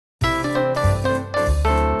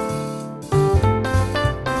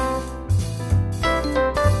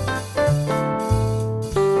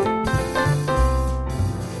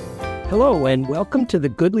Hello, and welcome to the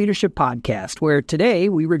Good Leadership Podcast, where today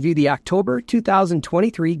we review the October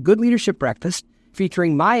 2023 Good Leadership Breakfast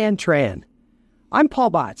featuring Mai-Anh Tran. I'm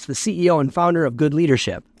Paul Batz, the CEO and founder of Good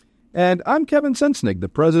Leadership. And I'm Kevin Sensenig, the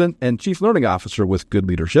President and Chief Learning Officer with Good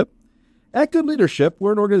Leadership. At Good Leadership,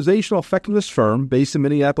 we're an organizational effectiveness firm based in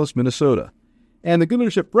Minneapolis, Minnesota. And the Good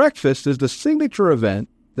Leadership Breakfast is the signature event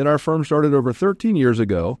that our firm started over 13 years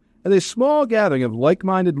ago as a small gathering of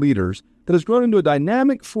like-minded leaders that has grown into a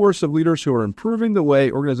dynamic force of leaders who are improving the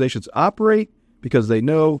way organizations operate because they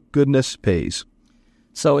know goodness pays.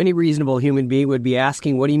 So any reasonable human being would be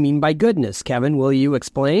asking, what do you mean by goodness? Kevin, will you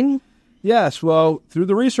explain? Yes, well, through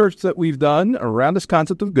the research that we've done around this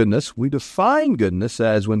concept of goodness, we define goodness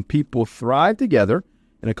as when people thrive together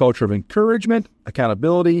in a culture of encouragement,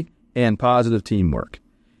 accountability, and positive teamwork.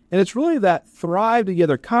 And it's really that thrive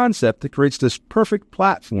together concept that creates this perfect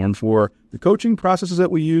platform for the coaching processes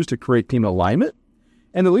that we use to create team alignment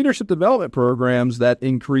and the leadership development programs that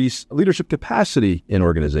increase leadership capacity in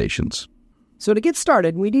organizations. So to get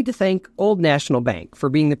started, we need to thank Old National Bank for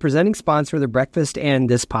being the presenting sponsor of the breakfast and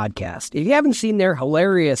this podcast. If you haven't seen their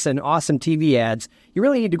hilarious and awesome TV ads, you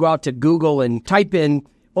really need to go out to Google and type in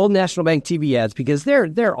Old National Bank TV ads because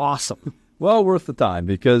they're awesome. Well worth the time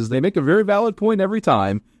because they make a very valid point every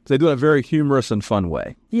time. They do it in a very humorous and fun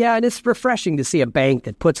way. Yeah, and it's refreshing to see a bank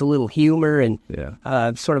that puts a little humor and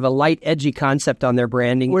sort of a light, edgy concept on their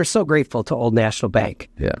branding. We're so grateful to Old National Bank.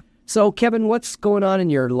 Yeah. So, Kevin, what's going on in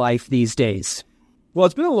your life these days? Well,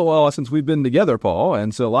 it's been a little while since we've been together, Paul,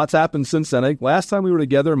 and so lots happened since then. Last time we were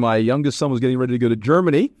together, my youngest son was getting ready to go to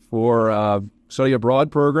Germany for study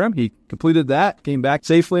abroad program. He completed that, came back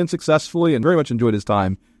safely and successfully, and very much enjoyed his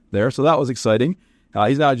time there, so that was exciting.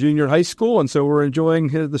 He's now a junior in high school, and so we're enjoying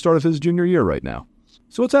the start of his junior year right now.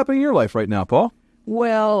 So what's happening in your life right now, Paul?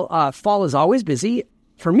 Well, fall is always busy.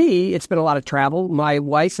 For me, it's been a lot of travel. My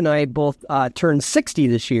wife and I both turned 60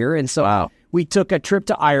 this year, and so we took a trip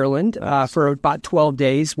to Ireland for about 12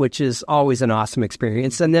 days, which is always an awesome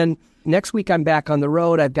experience. And then next week, I'm back on the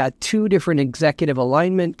road. I've got 2 different executive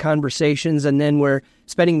alignment conversations, and then we're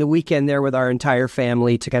spending the weekend there with our entire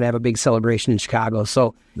family to kind of have a big celebration in Chicago.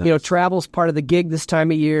 So, travel's part of the gig this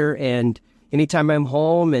time of year, and anytime I'm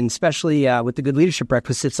home, and especially with the Good Leadership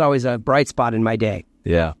Breakfast, it's always a bright spot in my day.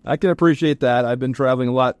 Yeah, I can appreciate that. I've been traveling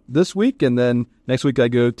a lot this week, and then next week I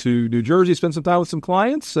go to New Jersey, spend some time with some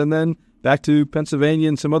clients, and then back to Pennsylvania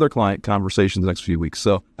and some other client conversations the next few weeks.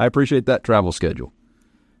 So I appreciate that travel schedule.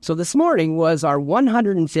 So this morning was our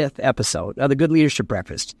 105th episode of the Good Leadership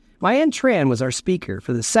Breakfast. Mai-Anh Tran was our speaker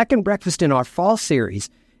for the second breakfast in our fall series,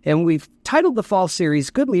 and we've titled the fall series,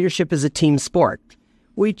 Good Leadership is a Team Sport.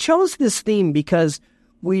 We chose this theme because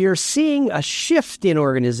we are seeing a shift in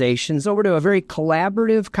organizations over to a very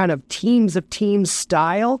collaborative kind of teams of teams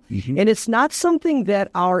style, and it's not something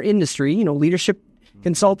that our industry, leadership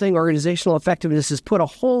consulting, organizational effectiveness has put a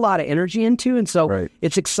whole lot of energy into, and so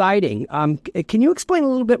it's exciting. Can you explain a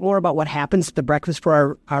little bit more about what happens at the breakfast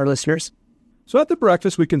for our listeners? So at the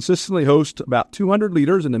breakfast, we consistently host about 200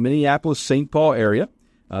 leaders in the Minneapolis-St. Paul area.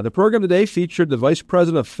 The program today featured the Vice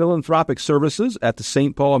President of Philanthropic Services at the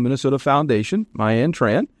St. Paul, Minnesota Foundation, Mai-Anh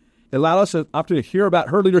Tran. It allowed us an opportunity to hear about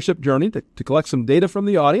her leadership journey, to collect some data from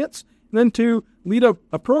the audience, and then to lead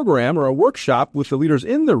a program or a workshop with the leaders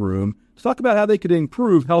in the room to talk about how they could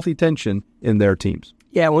improve healthy tension in their teams.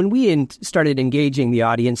 Yeah, when we started engaging the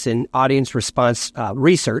audience in audience response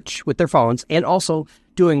research with their phones and also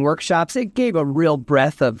doing workshops, it gave a real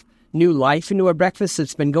breath of new life into a breakfast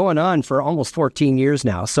that's been going on for almost 14 years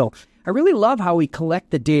now. So I really love how we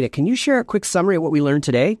collect the data. Can you share a quick summary of what we learned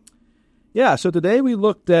today? Yeah, so today we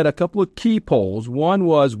looked at a couple of key polls. One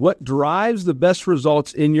was what drives the best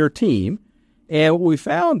results in your team. And what we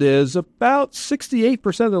found is about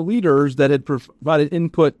 68% of the leaders that had provided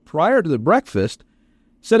input prior to the breakfast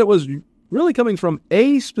said it was really coming from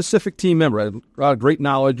a specific team member, a great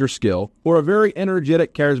knowledge or skill, or a very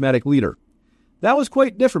energetic, charismatic leader. That was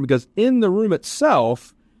quite different because in the room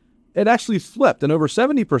itself, it actually flipped. And over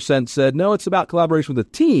 70% said, no, it's about collaboration with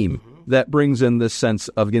the team that brings in this sense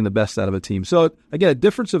of getting the best out of a team. So again, a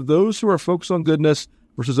difference of those who are focused on goodness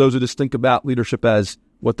versus those who just think about leadership as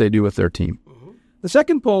what they do with their team. The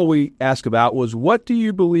second poll we asked about was, what do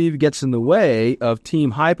you believe gets in the way of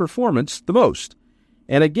team high performance the most?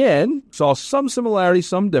 And again, saw some similarity,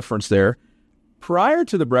 some difference there. Prior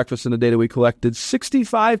to the breakfast and the data we collected,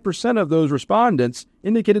 65% of those respondents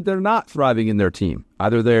indicated they're not thriving in their team.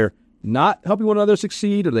 Either they're not helping one another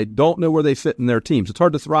succeed or they don't know where they fit in their teams. It's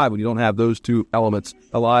hard to thrive when you don't have those two elements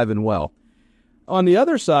alive and well. On the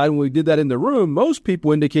other side, when we did that in the room, most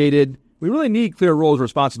people indicated we really need clear roles and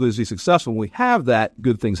responsibilities to be successful. When we have that,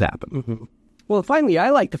 good things happen. Well, finally,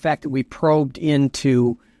 I like the fact that we probed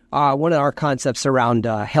into one of our concepts around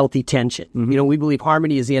healthy tension. Mm-hmm. We believe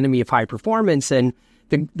harmony is the enemy of high performance, and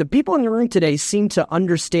the people in the room today seem to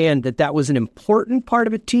understand that was an important part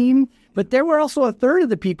of a team, but there were also a third of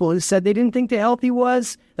the people who said they didn't think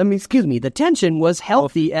the tension was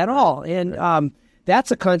healthy at all. And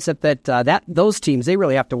that's a concept that those teams, they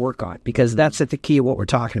really have to work on, because that's at the key of what we're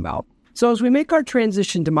talking about. So as we make our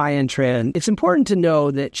transition to Mai-Anh Tran, it's important to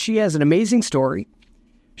know that she has an amazing story.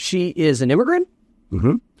 She is an immigrant.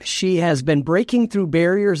 Mm-hmm. She has been breaking through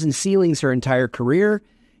barriers and ceilings her entire career.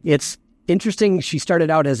 It's interesting. She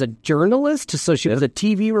started out as a journalist, so she was a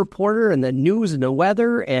TV reporter in the news and the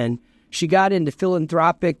weather, and she got into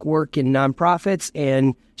philanthropic work in nonprofits,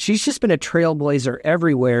 and she's just been a trailblazer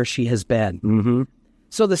everywhere she has been. Mm-hmm.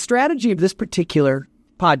 So the strategy of this particular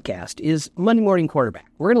podcast is Monday Morning Quarterback.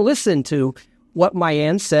 We're going to listen to what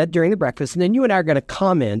Mai-Anh said during the breakfast, and then you and I are going to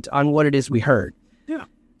comment on what it is we heard. Yeah.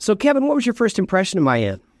 So, Kevin, what was your first impression of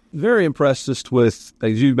Mai-Anh? Very impressed just with,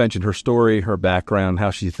 as you mentioned, her story, her background,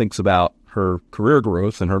 how she thinks about her career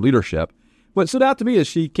growth and her leadership. What stood out to me is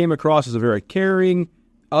she came across as a very caring,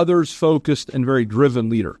 others-focused, and very driven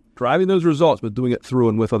leader, driving those results, but doing it through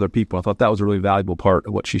and with other people. I thought that was a really valuable part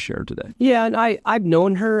of what she shared today. Yeah, and I've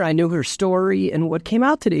known her. I knew her story, and what came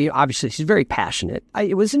out today, obviously, she's very passionate.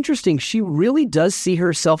 It was interesting. She really does see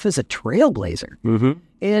herself as a trailblazer. Mm-hmm.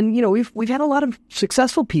 And, we've had a lot of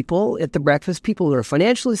successful people at the breakfast, people who are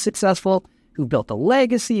financially successful, who've built a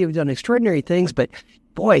legacy, who've done extraordinary things. But,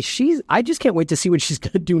 boy, I just can't wait to see what she's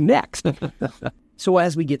going to do next. So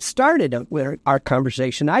as we get started with our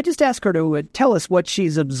conversation, I just asked her to tell us what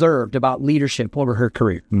she's observed about leadership over her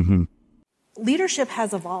career. Mm-hmm. Leadership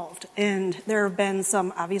has evolved, and there have been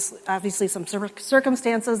some, obviously some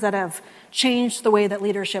circumstances that have changed the way that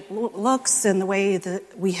leadership looks and the way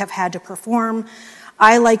that we have had to perform.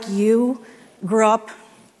 I, like you, grew up,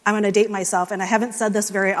 I'm going to date myself, and I haven't said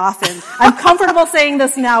this very often. I'm comfortable saying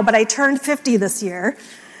this now, but I turned 50 this year.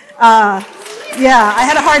 Yeah, I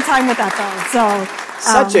had a hard time with that, though. So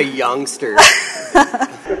Such a youngster.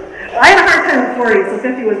 I had a hard time with 40, so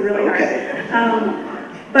 50 was really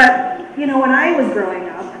hard. But, when I was growing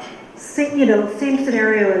up, same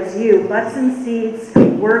scenario as you, butts in seats,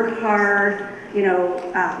 work hard,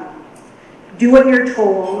 do what you're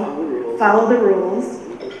told, follow the rules.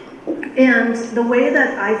 And the way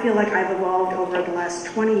that I feel like I've evolved over the last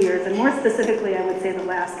 20 years, and more specifically, I would say the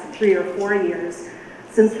last 3 or 4 years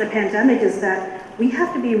since the pandemic, is that we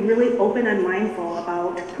have to be really open and mindful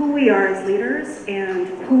about who we are as leaders and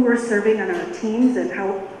who we're serving on our teams and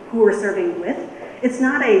who we're serving with. It's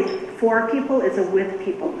not a for people, it's a with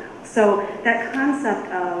people now. So that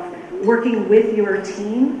concept of working with your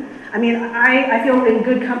team, I feel in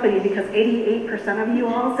good company because 88% of you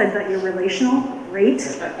all said that you're relational. Great.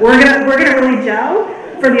 We're gonna really gel.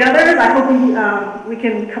 For the others, I hope we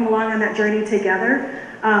can come along on that journey together.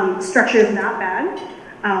 Structure is not bad,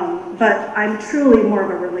 but I'm truly more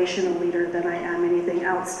of a relational leader than I am anything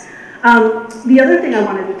else. The other thing I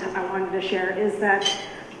wanted to share is that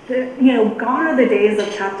gone are the days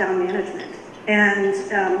of top-down management,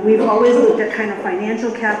 and we've always looked at kind of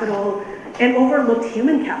financial capital and overlooked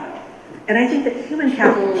human capital. And I think that human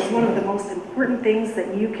capital is one of the most important things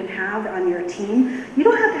that you can have on your team. You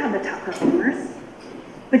don't have to have the top performers,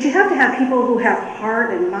 but you have to have people who have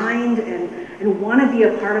heart and mind and want to be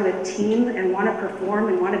a part of a team and want to perform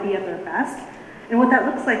and want to be at their best. And what that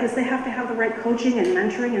looks like is they have to have the right coaching and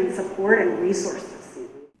mentoring and support and resources.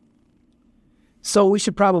 So we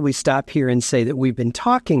should probably stop here and say that we've been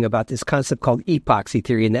talking about this concept called epoxy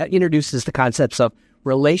theory, and that introduces the concepts of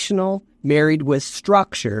relational married with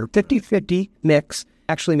structure. 50-50 mix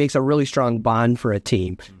actually makes a really strong bond for a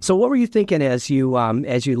team. So what were you thinking as you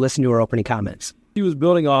listened to her opening comments? She was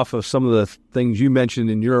building off of some of the things you mentioned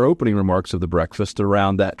in your opening remarks of the breakfast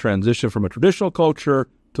around that transition from a traditional culture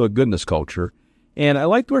to a goodness culture. And I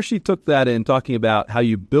liked where she took that in, talking about how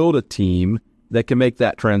you build a team that can make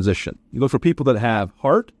that transition. You look for people that have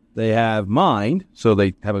heart, they have mind, so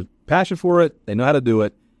they have a passion for it, they know how to do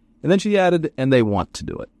it. And then she added, and they want to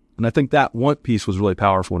do it. And I think that one piece was really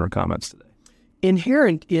powerful in her comments today.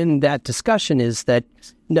 Inherent in that discussion is that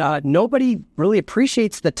nobody really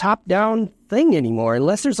appreciates the top-down thing anymore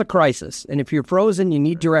unless there's a crisis. And if you're frozen, you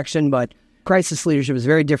need direction, but crisis leadership is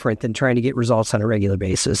very different than trying to get results on a regular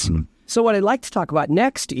basis. Mm-hmm. So what I'd like to talk about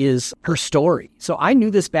next is her story. So I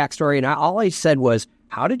knew this backstory, and all I said was,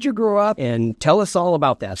 how did you grow up? And tell us all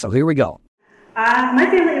about that. So here we go. My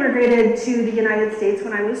family immigrated to the United States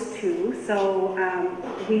when I was 2. So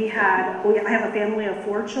I have a family of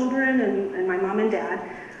 4 children and my mom and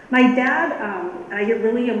dad. My dad, and I get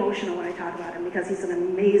really emotional when I talk about him because he's an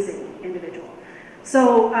amazing individual.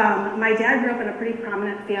 So my dad grew up in a pretty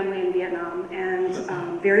prominent family in Vietnam and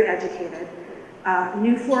very educated,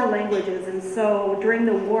 knew 4 languages, and so during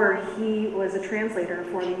the war he was a translator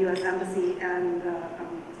for the U.S. Embassy and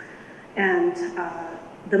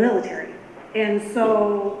the military. And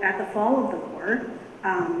so at the fall of the war,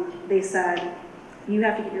 they said, you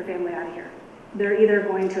have to get your family out of here. They're either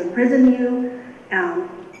going to imprison you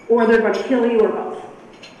or they're going to kill you or both.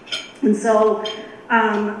 And so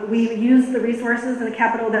we used the resources and the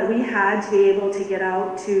capital that we had to be able to get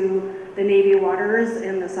out to the Navy waters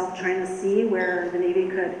in the South China Sea where the Navy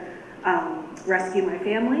could rescue my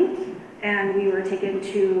family. And we were taken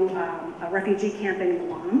to a refugee camp in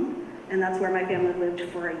Guam. And that's where my family lived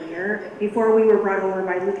for a year before we were brought over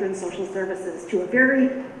by Lutheran Social Services to a very,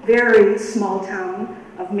 very small town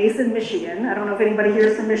of Mason, Michigan. I don't know if anybody here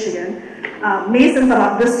is from Michigan. Mason's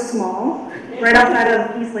about this small, right outside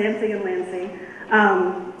of East Lansing and Lansing.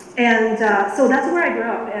 So that's where I grew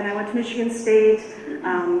up. And I went to Michigan State,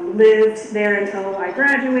 lived there until I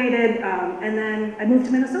graduated, and then I moved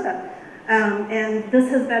to Minnesota. And this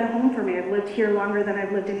has been home for me. I've lived here longer than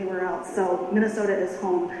I've lived anywhere else. So Minnesota is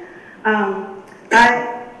home. The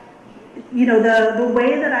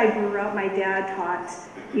way that I grew up, my dad taught,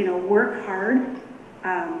 work hard,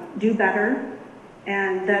 do better,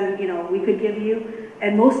 and then, we could give you,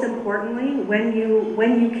 and most importantly, when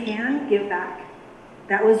you can, give back.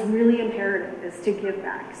 That was really imperative, is to give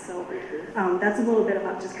back. So that's a little bit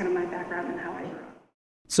about just kind of my background and how I grew up.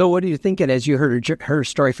 So what are you thinking as you heard her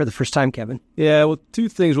story for the first time, Kevin? Yeah, well, 2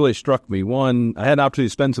 things really struck me. One, I had an opportunity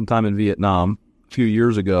to spend some time in Vietnam a few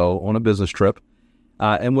years ago on a business trip.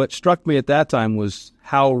 And what struck me at that time was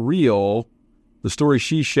how real the story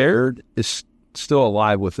she shared is still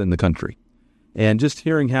alive within the country. And just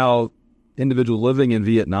hearing how individuals living in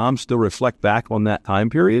Vietnam still reflect back on that time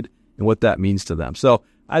period and what that means to them. So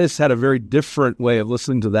I just had a very different way of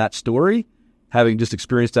listening to that story, having just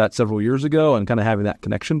experienced that several years ago and kind of having that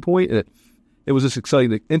connection point. And it was just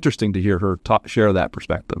exciting, interesting to hear her share that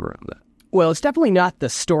perspective around that. Well, it's definitely not the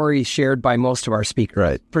story shared by most of our speakers,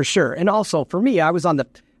 right? For sure. And also, for me, I was on the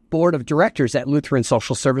board of directors at Lutheran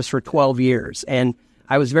Social Service for 12 years, and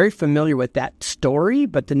I was very familiar with that story,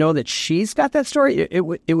 but to know that she's got that story,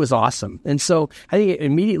 it was awesome. And so I think it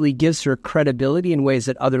immediately gives her credibility in ways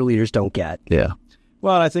that other leaders don't get. Yeah.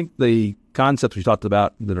 Well, I think the concepts we talked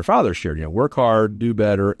about that her father shared, work hard, do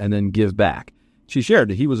better, and then give back. She shared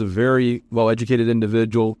that he was a very well-educated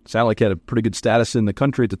individual, sounded like he had a pretty good status in the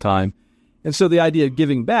country at the time. And so the idea of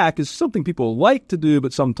giving back is something people like to do,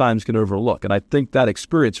 but sometimes can overlook. And I think that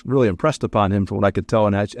experience really impressed upon him, from what I could tell,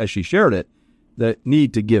 and as she shared it, the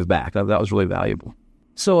need to give back. That was really valuable.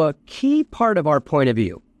 So a key part of our point of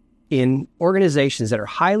view in organizations that are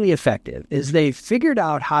highly effective is they've figured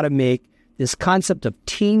out how to make this concept of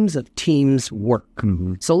teams work.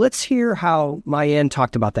 Mm-hmm. So let's hear how Mai-Anh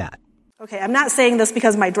talked about that. Okay, I'm not saying this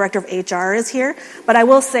because my director of HR is here, but I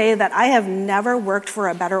will say that I have never worked for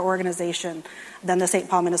a better organization than the St.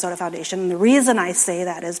 Paul, Minnesota Foundation. And the reason I say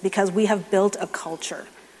that is because we have built a culture.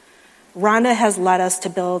 Rhonda has led us to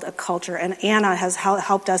build a culture, and Anna has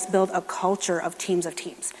helped us build a culture of teams.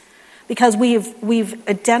 Because we've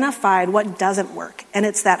identified what doesn't work, and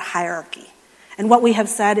it's that hierarchy. And what we have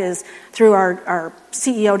said is, through our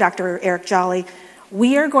CEO, Dr. Eric Jolly,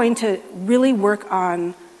 we are going to really work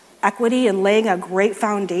on equity and laying a great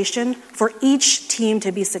foundation for each team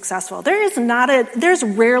to be successful. There's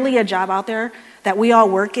rarely a job out there that we all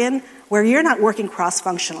work in where you're not working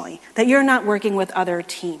cross-functionally, that you're not working with other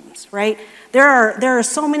teams, right? There are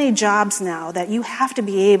so many jobs now that you have to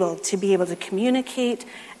be able to communicate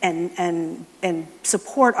and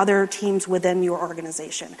support other teams within your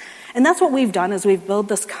organization. And that's what we've done, is we've built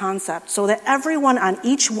this concept so that everyone on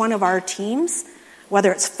each one of our teams,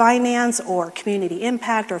 whether it's finance or community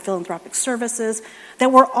impact or philanthropic services,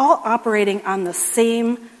 that we're all operating on the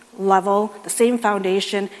same level, the same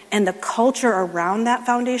foundation, and the culture around that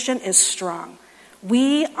foundation is strong.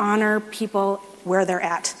 We honor people where they're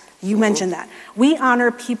at. You mentioned that. We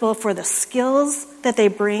honor people for the skills that they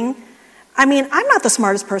bring. I mean, I'm not the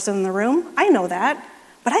smartest person in the room. I know that.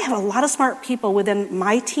 But I have a lot of smart people within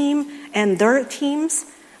my team and their teams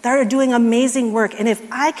that are doing amazing work. And if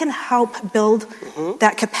I can help build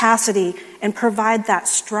that capacity and provide that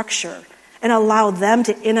structure and allow them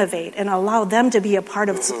to innovate and allow them to be a part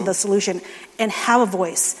of the solution and have a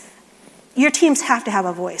voice, your teams have to have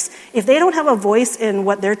a voice. If they don't have a voice in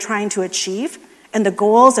what they're trying to achieve and the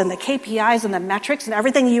goals and the KPIs and the metrics and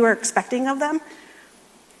everything you are expecting of them,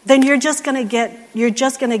 then you're just going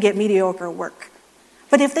to get mediocre work.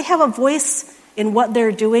 But if they have a voice in what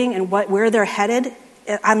they're doing and where they're headed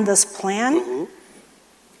on this plan,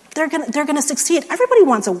 they're gonna succeed. Everybody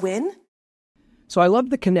wants a win. So I love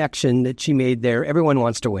the connection that she made there. Everyone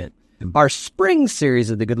wants to win. Our spring series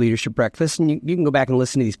of the Good Leadership Breakfast, and you can go back and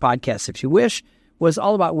listen to these podcasts if you wish, was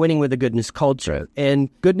all about winning with a goodness culture. And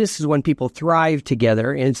goodness is when people thrive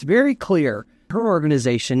together. And it's very clear her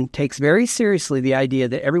organization takes very seriously the idea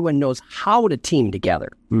that everyone knows how to team together.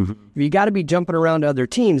 You got to be jumping around to other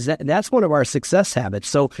teams. That's one of our success habits.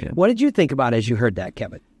 So what did you think about as you heard that,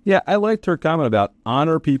 Kevin? Yeah, I liked her comment about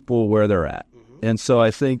honor people where they're at. And so I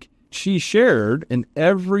think she shared in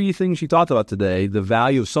everything she talked about today the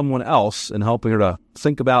value of someone else and helping her to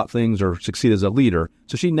think about things or succeed as a leader.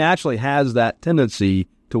 So she naturally has that tendency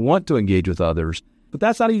to want to engage with others, but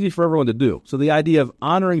that's not easy for everyone to do. So the idea of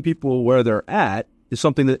honoring people where they're at is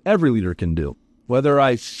something that every leader can do. Whether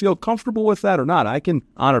I feel comfortable with that or not, I can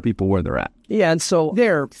honor people where they're at. Yeah, and so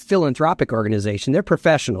they're a philanthropic organization. They're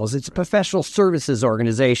professionals. It's a professional services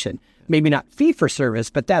organization. Maybe not fee-for-service,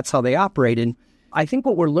 but that's how they operate. And I think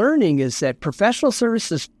what we're learning is that professional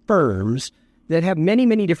services firms that have many,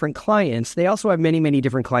 many different clients, they also have many, many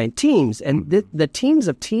different client teams. And the teams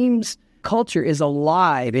of teams culture is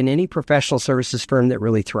alive in any professional services firm that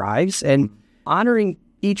really thrives. And honoring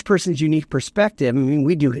each person's unique perspective, I mean,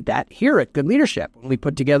 we do that here at Good Leadership. When we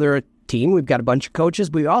put together a team, we've got a bunch of coaches,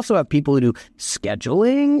 but we also have people who do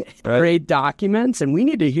scheduling, create documents, and we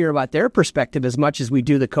need to hear about their perspective as much as we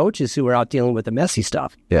do the coaches who are out dealing with the messy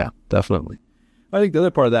stuff. Yeah, definitely. I think the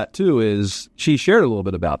other part of that, too, is she shared a little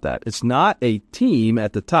bit about that. It's not a team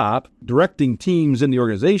at the top directing teams in the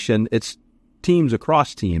organization. It's teams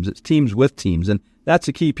across teams. It's teams with teams. And that's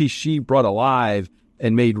a key piece she brought alive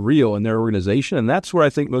and made real in their organization. And that's where I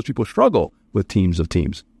think most people struggle with teams of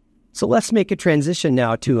teams. So let's make a transition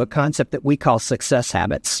now to a concept that we call success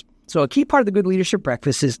habits. So a key part of the Good Leadership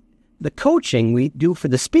Breakfast is the coaching we do for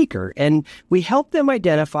the speaker, and we help them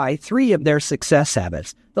identify 3 of their success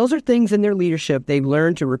habits. Those are things in their leadership they've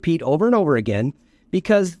learned to repeat over and over again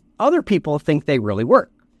because other people think they really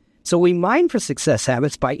work. So we mine for success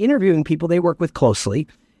habits by interviewing people they work with closely,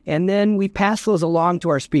 and then we pass those along to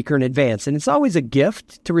our speaker in advance. And it's always a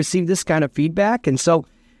gift to receive this kind of feedback. And so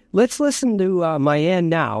let's listen to Mai-Anh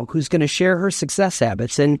now, who's going to share her success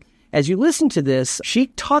habits. And as you listen to this, she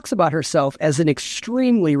talks about herself as an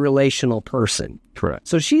extremely relational person. Correct.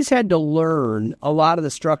 So she's had to learn a lot of the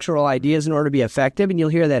structural ideas in order to be effective, and you'll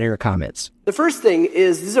hear that in her comments. The first thing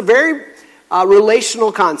is, this is a very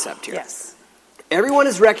relational concept here. Yes. Everyone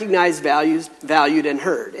is recognized, valued, and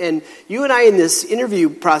heard. And you and I in this interview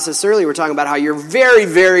process earlier were talking about how you're very,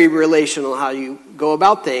 very relational, how you go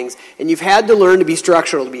about things, and you've had to learn to be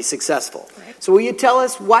structural to be successful. Right. So will you tell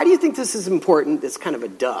us, why do you think this is important? It's kind of a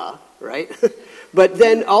duh, right? But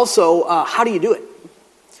then also, how do you do it?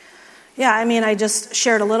 Yeah, I mean, I just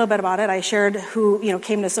shared a little bit about it. I shared who,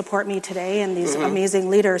 came to support me today and these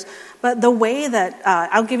amazing leaders. But the way that,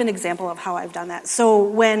 I'll give an example of how I've done that. So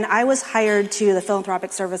when I was hired to the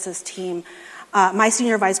Philanthropic Services team, my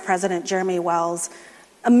senior vice president, Jeremy Wells,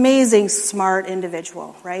 amazing, smart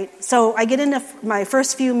individual, right? So I get into my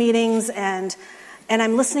first few meetings and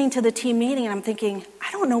I'm listening to the team meeting and I'm thinking,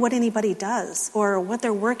 I don't know what anybody does or what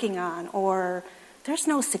they're working on, or there's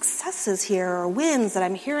no successes here or wins that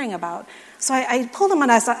I'm hearing about. So I pulled him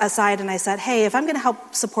aside and I said, hey, if I'm going to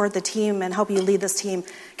help support the team and help you lead this team,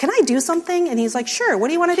 can I do something? And he's like, sure, what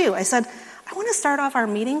do you want to do? I said, I want to start off our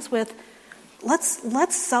meetings with,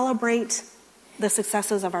 let's celebrate the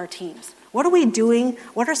successes of our teams. What are we doing?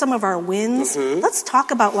 What are some of our wins? Let's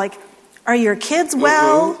talk about, are your kids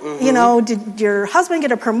well? Did your husband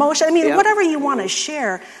get a promotion? I mean, whatever you want to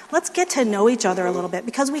share, let's get to know each other a little bit,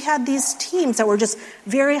 because we had these teams that were just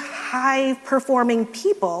very high-performing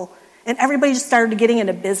people, and everybody just started getting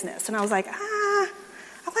into business. And I was like, I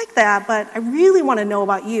like that, but I really want to know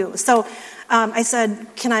about you. So I said,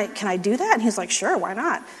 can I do that? And he's like, sure, why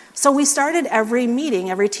not? So we started every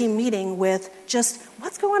team meeting with just,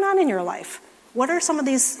 what's going on in your life? What are some of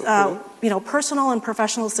these, personal and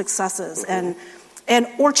professional successes and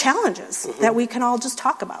or challenges that we can all just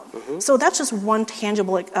talk about? So that's just one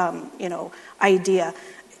tangible, idea.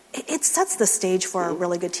 It sets the stage for a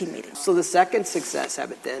really good team meeting. So the second success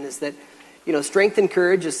habit then is that, strength and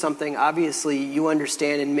courage is something obviously you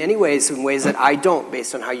understand in many ways, in ways that I don't,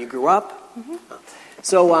 based on how you grew up.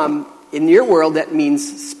 So in your world, that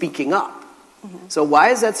means speaking up. So why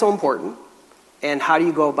is that so important? And how do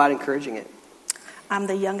you go about encouraging it? I'm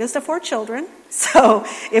the youngest of 4 children, so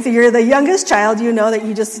if you're the youngest child, you know that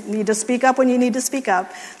you just need to speak up when you need to speak up.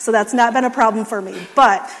 So that's not been a problem for me.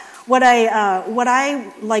 But what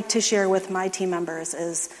I like to share with my team members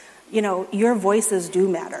is, your voices do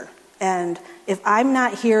matter. And if I'm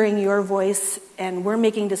not hearing your voice and we're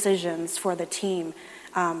making decisions for the team,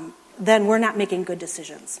 then we're not making good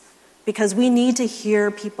decisions. Because we need to hear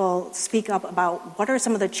people speak up about what are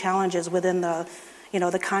some of the challenges within the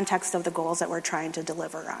context of the goals that we're trying to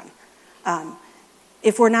deliver on.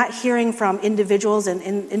 If we're not hearing from individuals and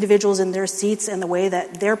individuals in their seats and the way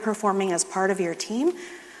that they're performing as part of your team,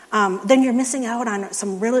 then you're missing out on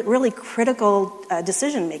some really, really critical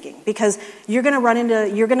decision making, because you're going to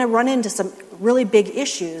run into some really big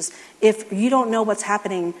issues if you don't know what's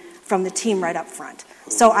happening from the team right up front.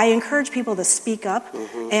 So I encourage people to speak up,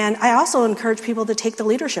 and I also encourage people to take the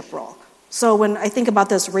leadership role. So when I think about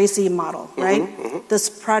this RACI model, right, this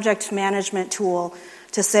project management tool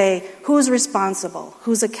to say who's responsible,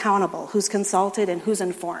 who's accountable, who's consulted, and who's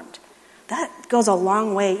informed. That goes a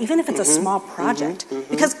long way, even if it's a small project,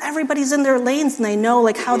 because everybody's in their lanes and they know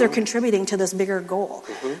like how they're contributing to this bigger goal.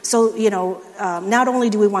 So, not only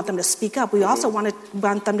do we want them to speak up, we also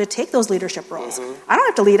want them to take those leadership roles. I don't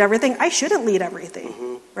have to lead everything. I shouldn't lead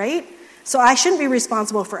everything, right? So I shouldn't be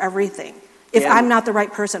responsible for everything if I'm not the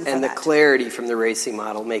right person for that. And the clarity from the RACI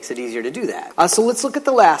model makes it easier to do that. So let's look at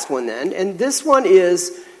the last one then. And this one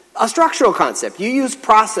is a structural concept. You use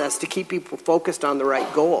process to keep people focused on the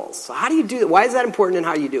right goals. So how do you do it? Why is that important, and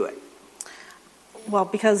how do you do it? Well,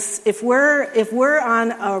 because if we're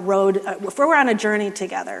on a road, if we're on a journey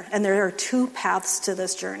together, and there are two paths to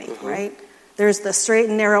this journey, right? There's the straight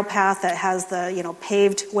and narrow path that has the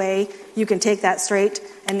paved way. You can take that straight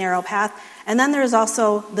and narrow path. And then there's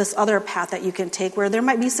also this other path that you can take where there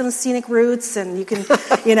might be some scenic routes, and you can,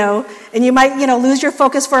 and you might, lose your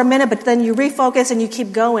focus for a minute, but then you refocus and you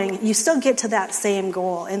keep going. You still get to that same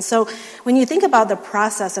goal. And so when you think about the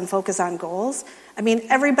process and focus on goals, I mean,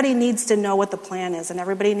 everybody needs to know what the plan is, and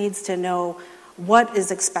everybody needs to know what is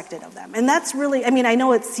expected of them. And that's really, I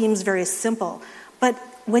know it seems very simple, but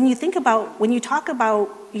when you talk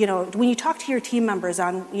to your team members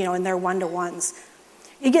on, in their one-to-ones,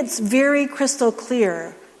 it gets very crystal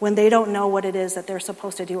clear when they don't know what it is that they're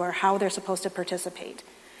supposed to do or how they're supposed to participate.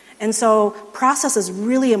 And so process is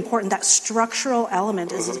really important. That structural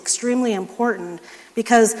element is extremely important,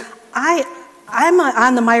 because I'm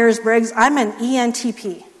on the Myers-Briggs. I'm an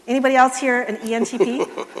ENTP. Anybody else here an ENTP?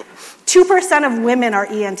 2% of women are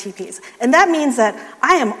ENTPs. And that means that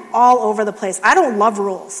I am all over the place. I don't love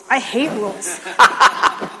rules. I hate rules.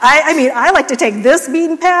 I like to take this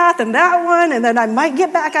beaten path and that one, and then I might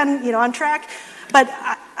get back on track. But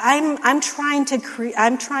I'm trying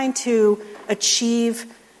to achieve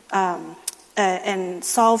and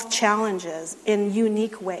solve challenges in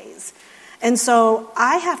unique ways. And so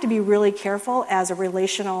I have to be really careful as a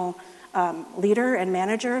relational leader and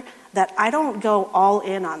manager that I don't go all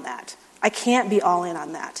in on that. I can't be all in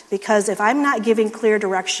on that, because if I'm not giving clear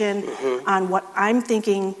direction on what I'm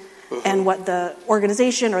thinking and what the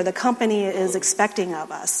organization or the company is expecting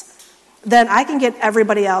of us, then I can get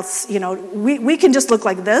everybody else, we can just look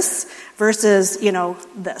like this versus,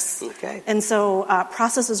 this. Okay. And so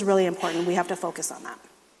process is really important. We have to focus on that.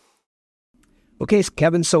 Okay,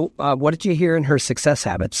 Kevin, so what did you hear in her success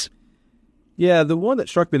habits? Yeah, the one that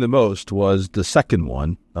struck me the most was the second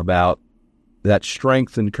one about that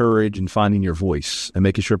strength and courage and finding your voice and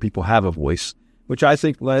making sure people have a voice, which I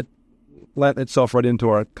think led itself right into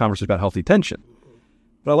our conversation about healthy tension.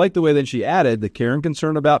 But I like the way that she added the care and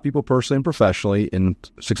concern about people personally and professionally in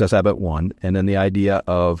Success Habit 1, and then the idea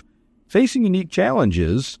of facing unique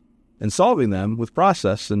challenges and solving them with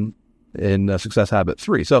process in Success Habit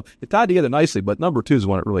 3. So it tied together nicely, but number 2 is the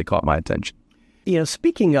one that really caught my attention.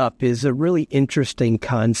 Speaking up is a really interesting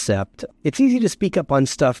concept. It's easy to speak up on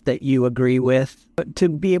stuff that you agree with, but to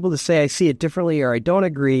be able to say, I see it differently or I don't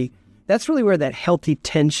agree, that's really where that healthy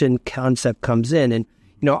tension concept comes in. And,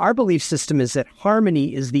 our belief system is that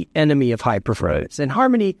harmony is the enemy of high performance. And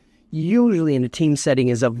harmony, usually in a team setting,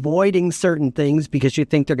 is avoiding certain things because you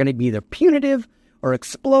think they're going to be either punitive or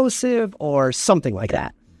explosive or something like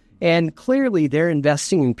that. And clearly, they're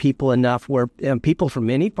investing in people enough where people from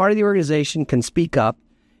any part of the organization can speak up.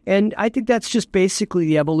 And I think that's just basically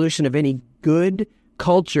the evolution of any good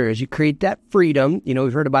culture, as you create that freedom.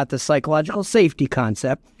 We've heard about the psychological safety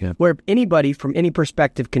concept, where anybody from any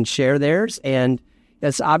perspective can share theirs. And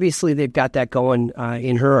that's obviously they've got that going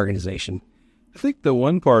in her organization. I think the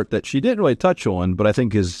one part that she didn't really touch on, but I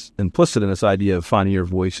think is implicit in this idea of finding your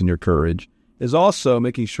voice and your courage, is also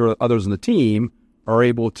making sure that others in the team are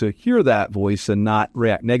able to hear that voice and not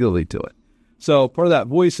react negatively to it. So part of that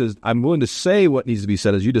voice is I'm willing to say what needs to be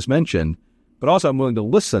said, as you just mentioned, but also I'm willing to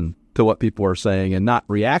listen to what people are saying and not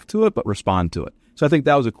react to it, but respond to it. So I think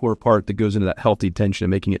that was a core part that goes into that healthy tension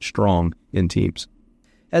and making it strong in teams.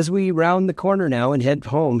 As we round the corner now and head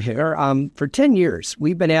home here, for 10 years,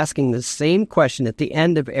 we've been asking the same question at the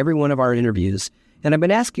end of every one of our interviews. And I've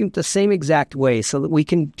been asking them the same exact way so that we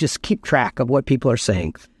can just keep track of what people are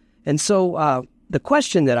saying. And so the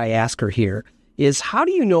question that I ask her here is, how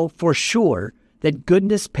do you know for sure that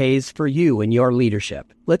goodness pays for you in your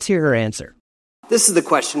leadership? Let's hear her answer. This is the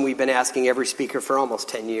question we've been asking every speaker for almost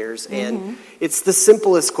 10 years, and it's the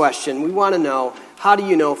simplest question. We want to know, how do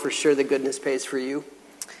you know for sure that goodness pays for you?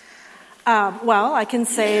 Well, I can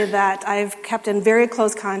say that I've kept in very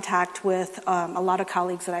close contact with a lot of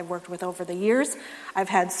colleagues that I've worked with over the years. I've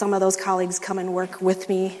had some of those colleagues come and work with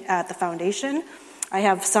me at the foundation. I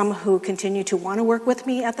have some who continue to want to work with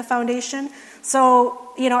me at the foundation. So,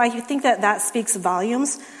 I think that speaks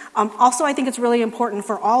volumes. Also, I think it's really important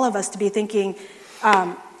for all of us to be thinking,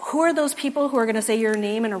 who are those people who are going to say your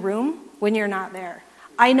name in a room when you're not there?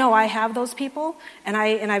 I know I have those people, and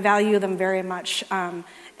I value them very much.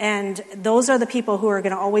 And those are the people who are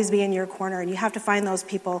going to always be in your corner, and you have to find those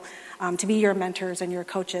people to be your mentors and your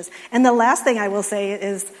coaches. And the last thing I will say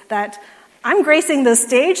is that I'm gracing this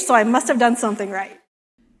stage, so I must have done something right.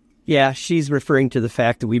 Yeah, she's referring to the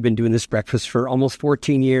fact that we've been doing this breakfast for almost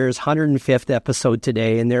 14 years, 105th episode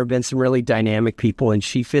today, and there have been some really dynamic people, and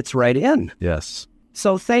she fits right in. Yes.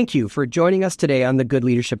 So thank you for joining us today on the Good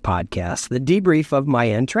Leadership Podcast, the debrief of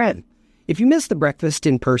Mai-Anh Tran. If you missed the breakfast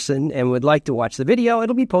in person and would like to watch the video,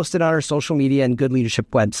 it'll be posted on our social media and Good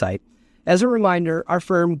Leadership website. As a reminder, our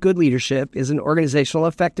firm, Good Leadership, is an organizational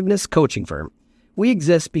effectiveness coaching firm. We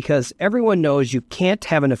exist because everyone knows you can't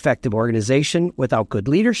have an effective organization without good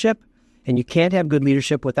leadership, and you can't have good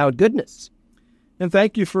leadership without goodness. And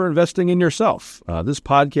thank you for investing in yourself. This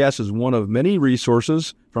podcast is one of many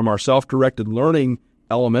resources from our self-directed learning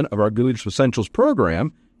element of our Good Leadership Essentials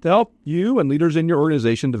program to help you and leaders in your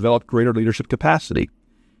organization develop greater leadership capacity.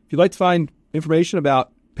 If you'd like to find information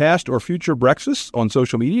about past or future breakfasts on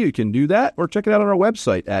social media, you can do that, or check it out on our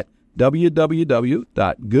website at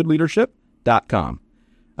www.goodleadership.com.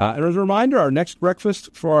 And as a reminder, our next breakfast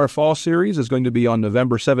for our fall series is going to be on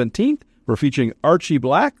November 17th. We're featuring Archie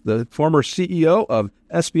Black, the former CEO of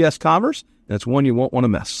SBS Commerce, and it's one you won't want to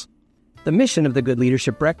miss. The mission of the Good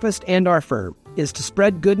Leadership Breakfast and our firm is to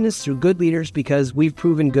spread goodness through good leaders because we've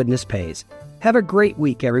proven goodness pays. Have a great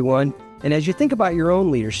week, everyone. And as you think about your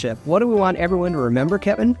own leadership, what do we want everyone to remember,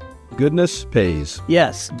 Kevin? Goodness pays.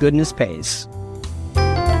 Yes, goodness pays.